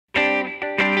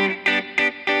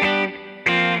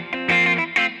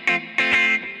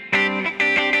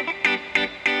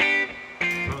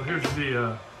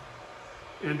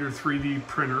3D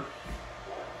printer.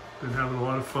 Been having a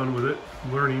lot of fun with it,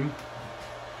 learning.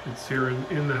 It's here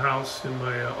in the house in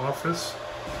my office,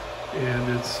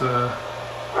 and it's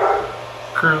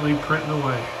currently printing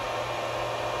away.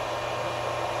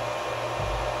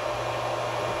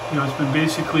 You know, it's been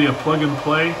basically a plug and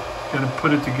play, kind of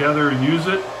put it together and use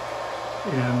it,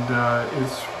 and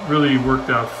it's really worked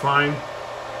out fine.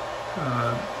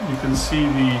 You can see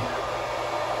the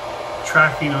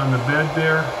tracking on the bed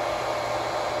there.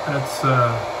 That's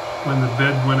when the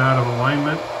bed went out of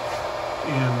alignment,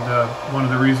 and one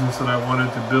of the reasons that I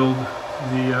wanted to build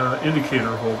the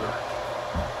indicator holder.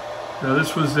 Now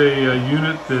this was a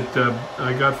unit that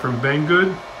I got from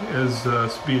Banggood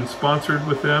as being sponsored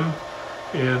with them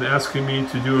and asking me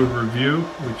to do a review,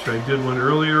 which I did one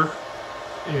earlier,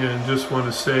 and just want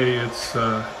to say it's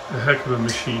a heck of a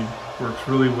machine. Works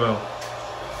really well.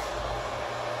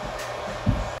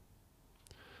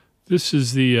 This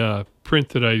is the print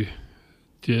that I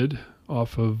did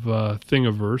off of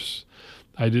Thingiverse.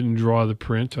 I didn't draw the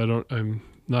print. I'm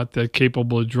not that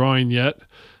capable of drawing yet,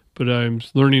 but I'm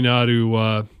learning how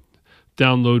to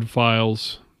download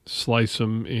files, slice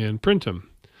them, and print them.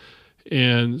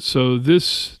 And so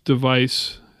this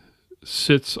device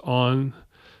sits on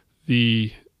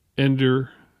the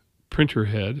Ender printer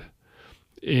head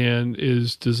and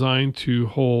is designed to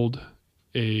hold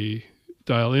a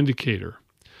dial indicator.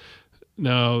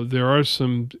 Now, there are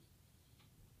some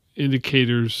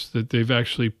indicators that they've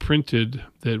actually printed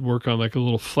that work on like a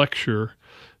little flexure,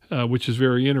 which is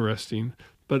very interesting.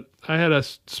 But I had a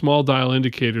small dial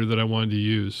indicator that I wanted to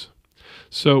use.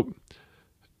 So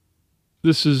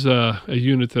this is a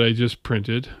unit that I just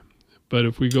printed. But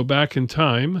if we go back in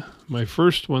time, my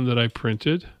first one that I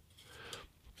printed,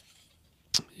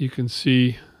 you can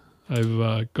see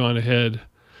I've gone ahead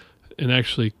and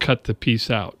actually cut the piece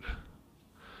out.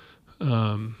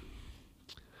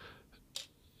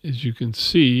 As you can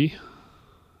see,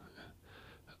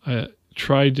 I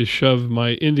tried to shove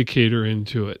my indicator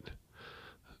into it.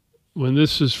 When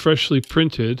this is freshly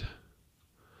printed,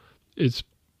 it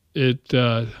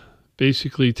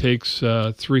basically takes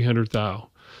 300 thou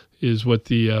is what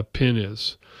the pin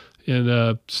is. And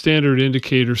a standard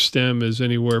indicator stem is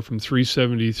anywhere from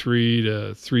 373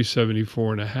 to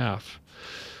 374 and a half.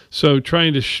 So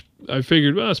trying to, I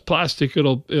figured, well, it's plastic,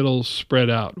 it'll spread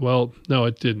out. Well, no,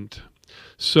 it didn't.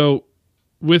 So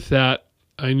with that,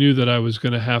 I knew that I was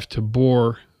going to have to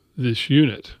bore this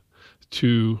unit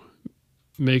to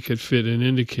make it fit an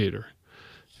indicator.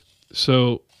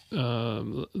 So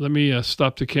let me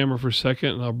stop the camera for a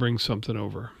second and I'll bring something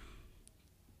over.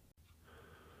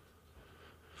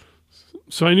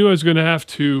 So I knew I was going to have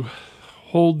to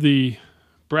hold the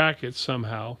bracket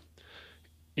somehow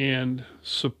and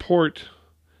support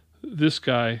this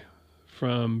guy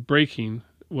from breaking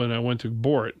when I went to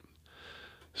bore it.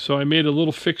 So I made a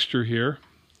little fixture here.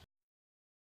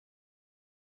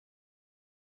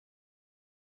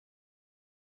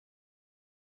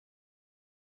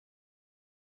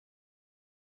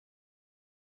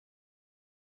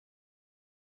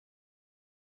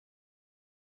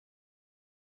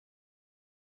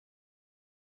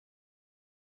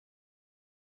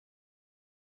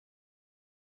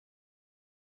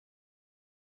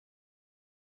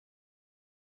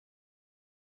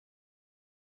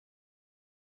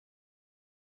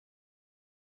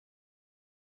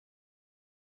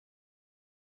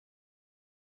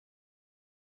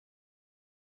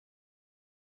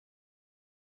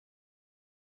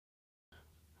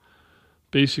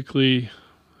 Basically,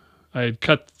 I had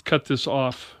cut this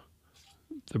off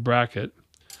the bracket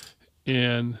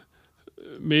and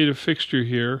made a fixture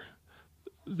here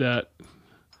that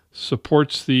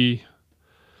supports the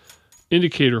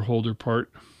indicator holder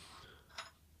part.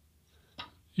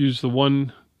 Use the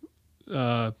one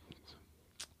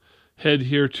head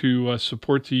here to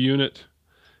support the unit,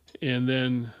 and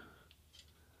then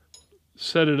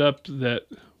set it up that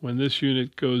when this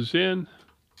unit goes in,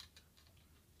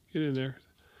 get in there.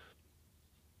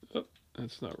 Oh,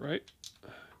 that's not right.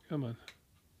 Come on.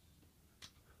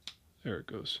 There it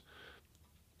goes.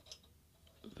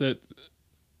 That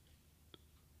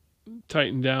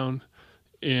tighten down,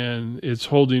 and it's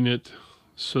holding it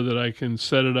so that I can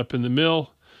set it up in the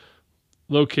mill,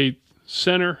 locate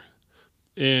center,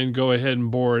 and go ahead and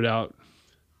bore it out.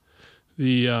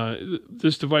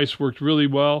 This device worked really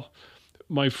well.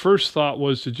 My first thought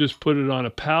was to just put it on a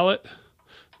pallet,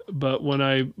 but when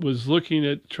I was looking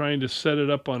at trying to set it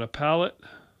up on a pallet,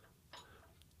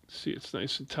 see, it's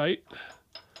nice and tight.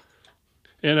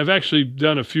 And I've actually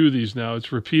done a few of these now. It's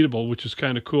repeatable, which is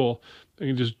kind of cool. I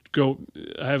can just go,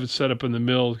 I have it set up in the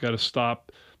mill, got to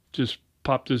stop, just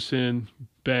pop this in,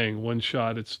 bang, one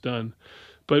shot, it's done.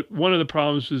 But one of the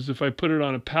problems is if I put it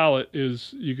on a pallet,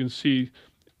 is you can see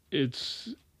it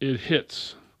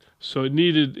hits. So it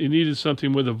needed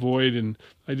something with a void, and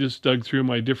I just dug through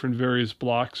my different various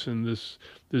blocks, and this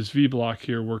V block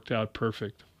here worked out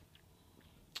perfect.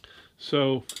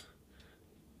 So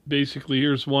basically,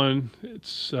 here's one.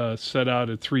 It's set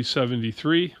out at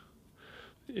 373,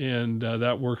 and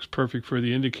that works perfect for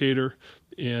the indicator,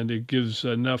 and it gives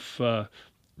enough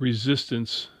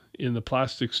resistance in the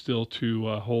plastic still to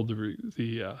hold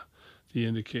the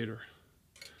indicator,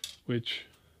 which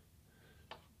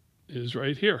is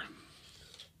right here.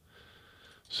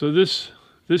 So this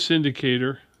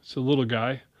indicator, it's a little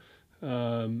guy.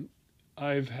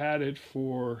 I've had it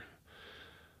for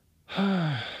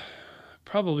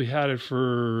probably had it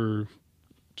for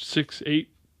 6,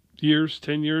 8 years,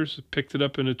 10 years. Picked it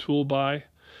up in a tool buy.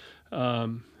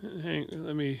 Hang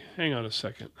on a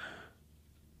second.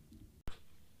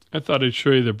 I thought I'd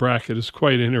show you the bracket. It's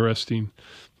quite interesting.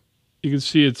 You can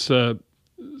see it's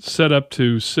set up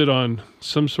to sit on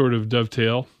some sort of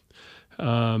dovetail.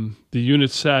 The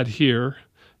unit sat here,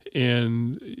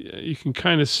 and you can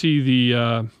kind of see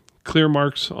the clear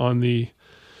marks on the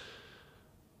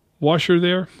washer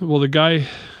there. Well, the guy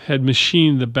had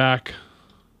machined the back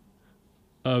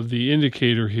of the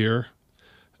indicator here.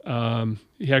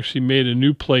 He actually made a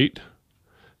new plate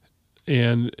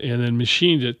and then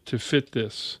machined it to fit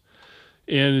this.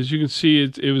 And as you can see,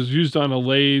 it was used on a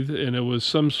lathe, and it was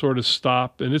some sort of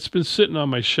stop, and it's been sitting on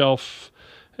my shelf.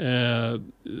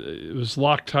 It was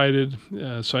Loctited,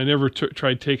 so I never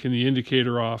tried taking the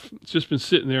indicator off. It's just been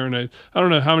sitting there, and I don't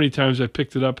know how many times I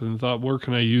picked it up and thought, where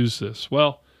can I use this?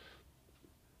 Well,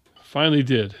 finally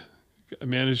did. I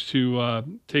managed to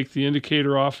take the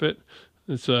indicator off it.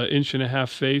 It's an 1.5 inch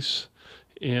face,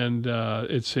 and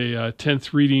it's a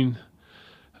 10th reading,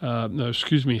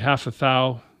 half a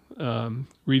thou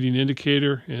reading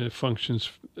indicator, and it functions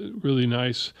really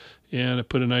nice. And I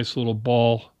put a nice little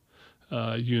ball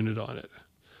unit on it.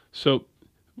 So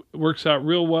it works out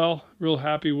real well, real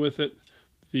happy with it.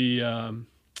 The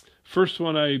first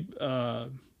one I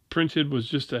printed was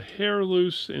just a hair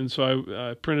loose, and so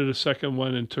I printed a second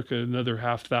one and took another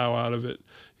half thou out of it,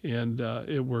 and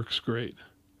it works great.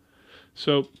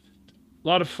 So a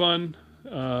lot of fun.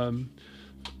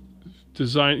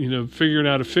 Figuring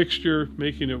out a fixture,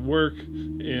 making it work,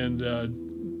 and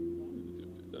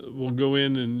we'll go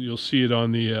in and you'll see it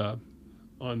on the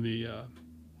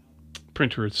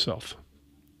printer itself.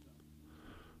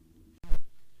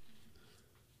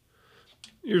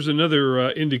 Here's another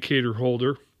indicator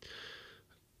holder.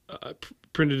 I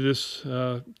printed this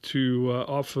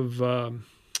off of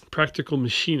Practical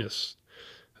Machinist.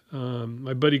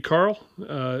 My buddy Carl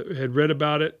had read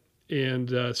about it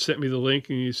and sent me the link,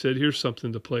 and he said, here's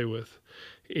something to play with.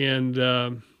 And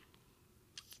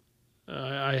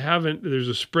I haven't, there's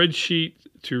a spreadsheet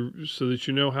so that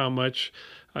you know how much.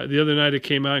 The other night I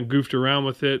came out and goofed around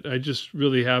with it. I just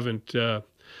really haven't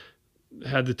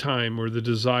had the time or the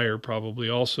desire probably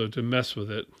also to mess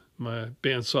with it. My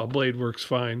bandsaw blade works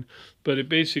fine, but it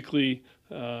basically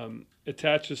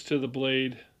attaches to the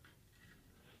blade,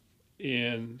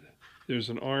 and there's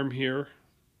an arm here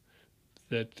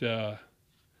that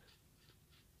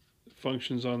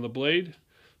functions on the blade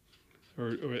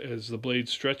or as the blade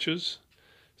stretches.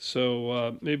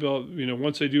 So maybe I'll,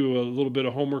 once I do a little bit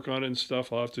of homework on it and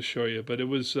stuff, I'll have to show you. But it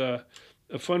was a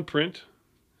fun print.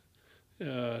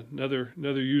 Another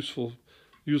useful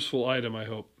item, I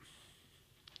hope.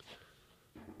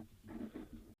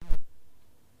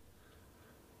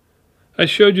 I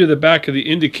showed you the back of the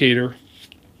indicator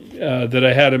that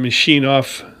I had to machine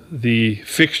off the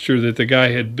fixture that the guy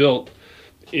had built,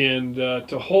 and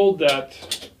to hold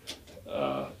that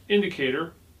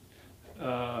indicator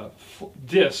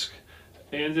disc,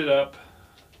 I ended up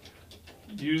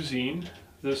using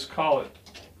this collet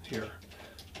here,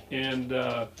 and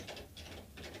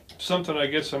something I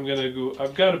guess I'm going to go,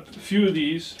 I've got a few of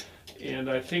these, and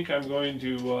I think I'm going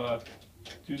to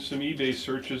do some eBay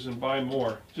searches and buy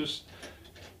more. Just,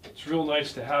 it's real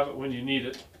nice to have it when you need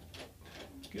it.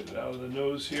 Get it out of the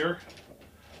nose here.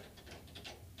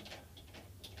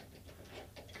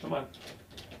 Come on.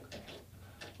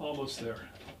 Almost there.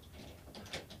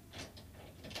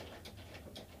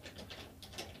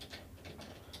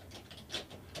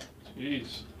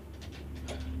 Jeez.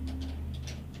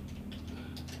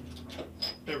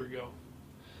 There we go.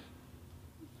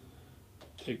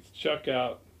 Take the chuck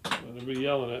out. They'll be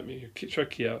yelling at me. Chuck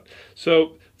key out.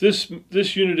 So this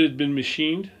unit had been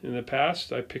machined in the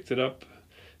past. I picked it up,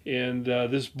 and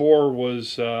this bore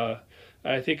was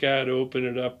I think I had to open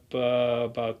it up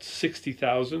about 60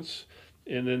 thousandths,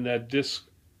 and then that disc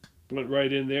went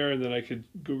right in there, and then I could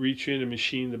go reach in and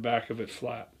machine the back of it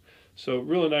flat. So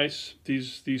really nice.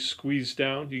 These squeeze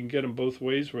down. You can get them both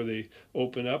ways, where they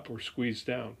open up or squeeze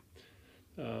down.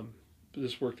 But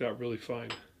this worked out really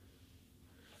fine.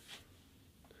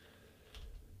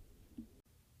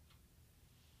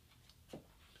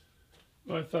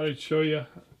 Well, I thought I'd show you.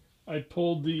 I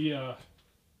pulled the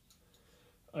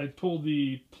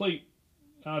plate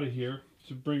out of here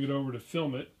to bring it over to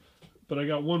film it, but I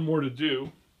got one more to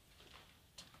do.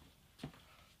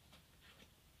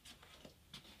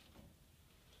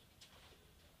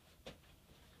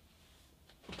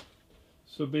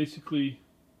 So basically,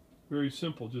 very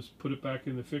simple. Just put it back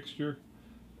in the fixture.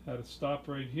 Had a stop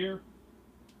right here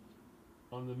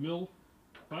on the mill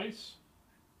vise.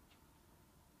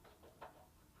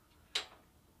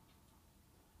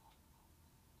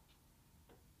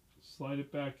 Slide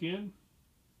it back in.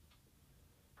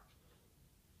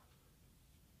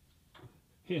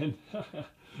 And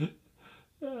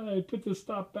I put the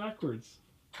stop backwards.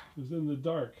 It was in the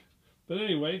dark. But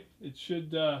anyway, it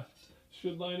should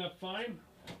line up fine.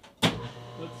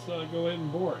 Let's go ahead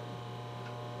and bore it.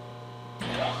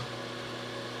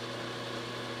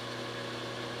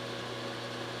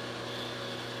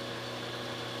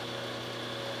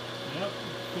 Yep,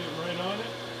 put it right on it.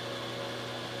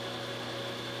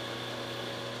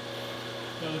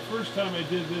 Now the first time I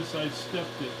did this, I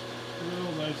stepped it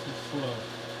real nice and slow,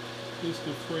 just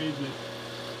afraid that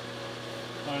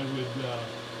I would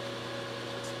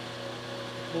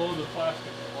blow the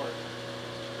plastic apart.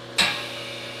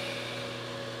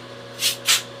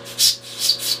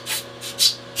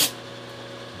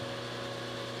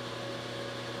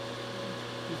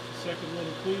 Just a second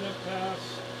little cleanup pass.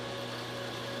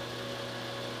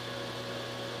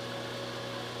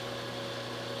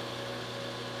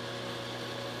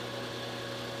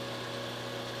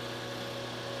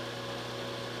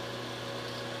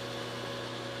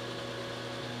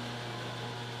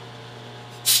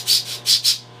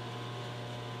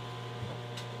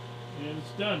 And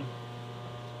it's done.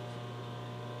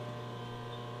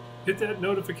 Hit that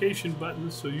notification button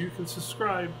so you can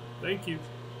subscribe. Thank you.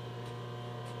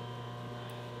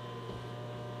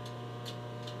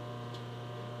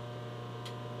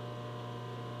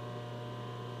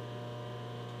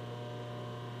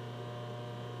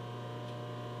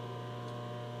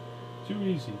 Too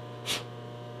easy.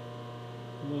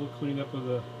 A little cleanup of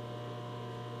the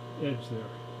edge there.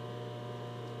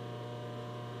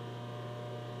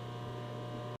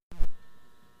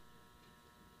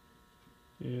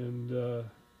 And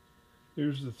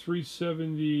there's the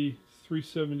 370,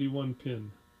 371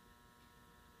 pin.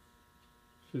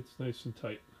 Fits nice and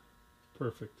tight.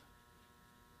 Perfect.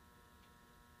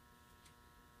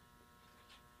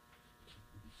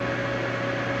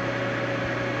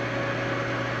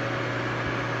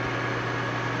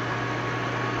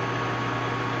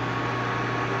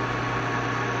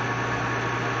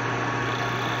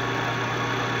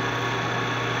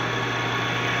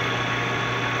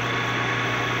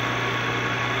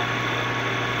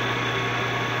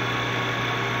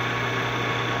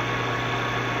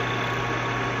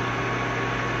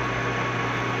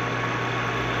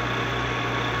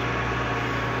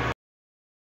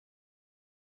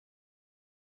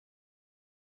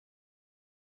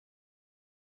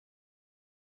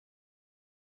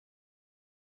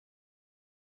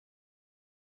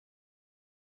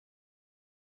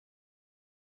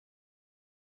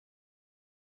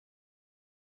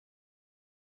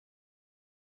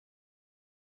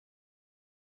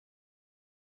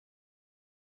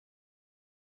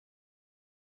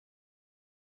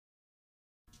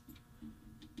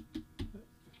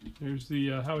 There's the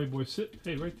Howie boy. Sit.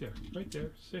 Hey, right there. Right there.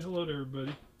 Say hello to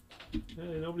everybody.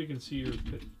 Hey, nobody can see your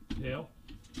tail.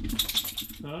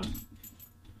 Huh?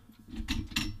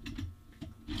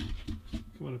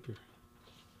 Come on up here.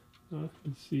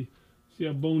 Let's see. See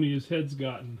how bony his head's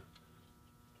gotten.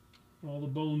 All the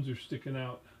bones are sticking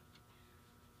out.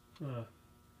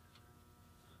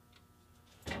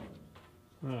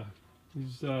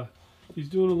 He's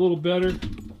doing a little better.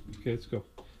 Okay, let's go.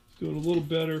 He's doing a little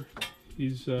better.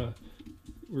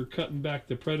 We're cutting back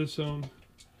the prednisone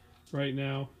right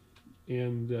now,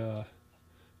 and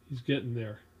he's getting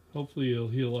there. Hopefully he'll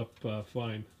heal up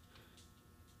fine,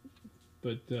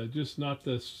 but just not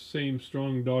the same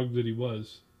strong dog that he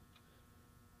was.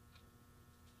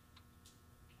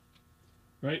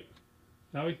 Right,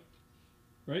 Howie?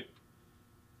 Right?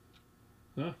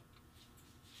 Huh?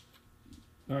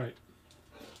 All right.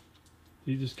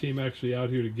 He just came actually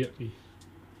out here to get me.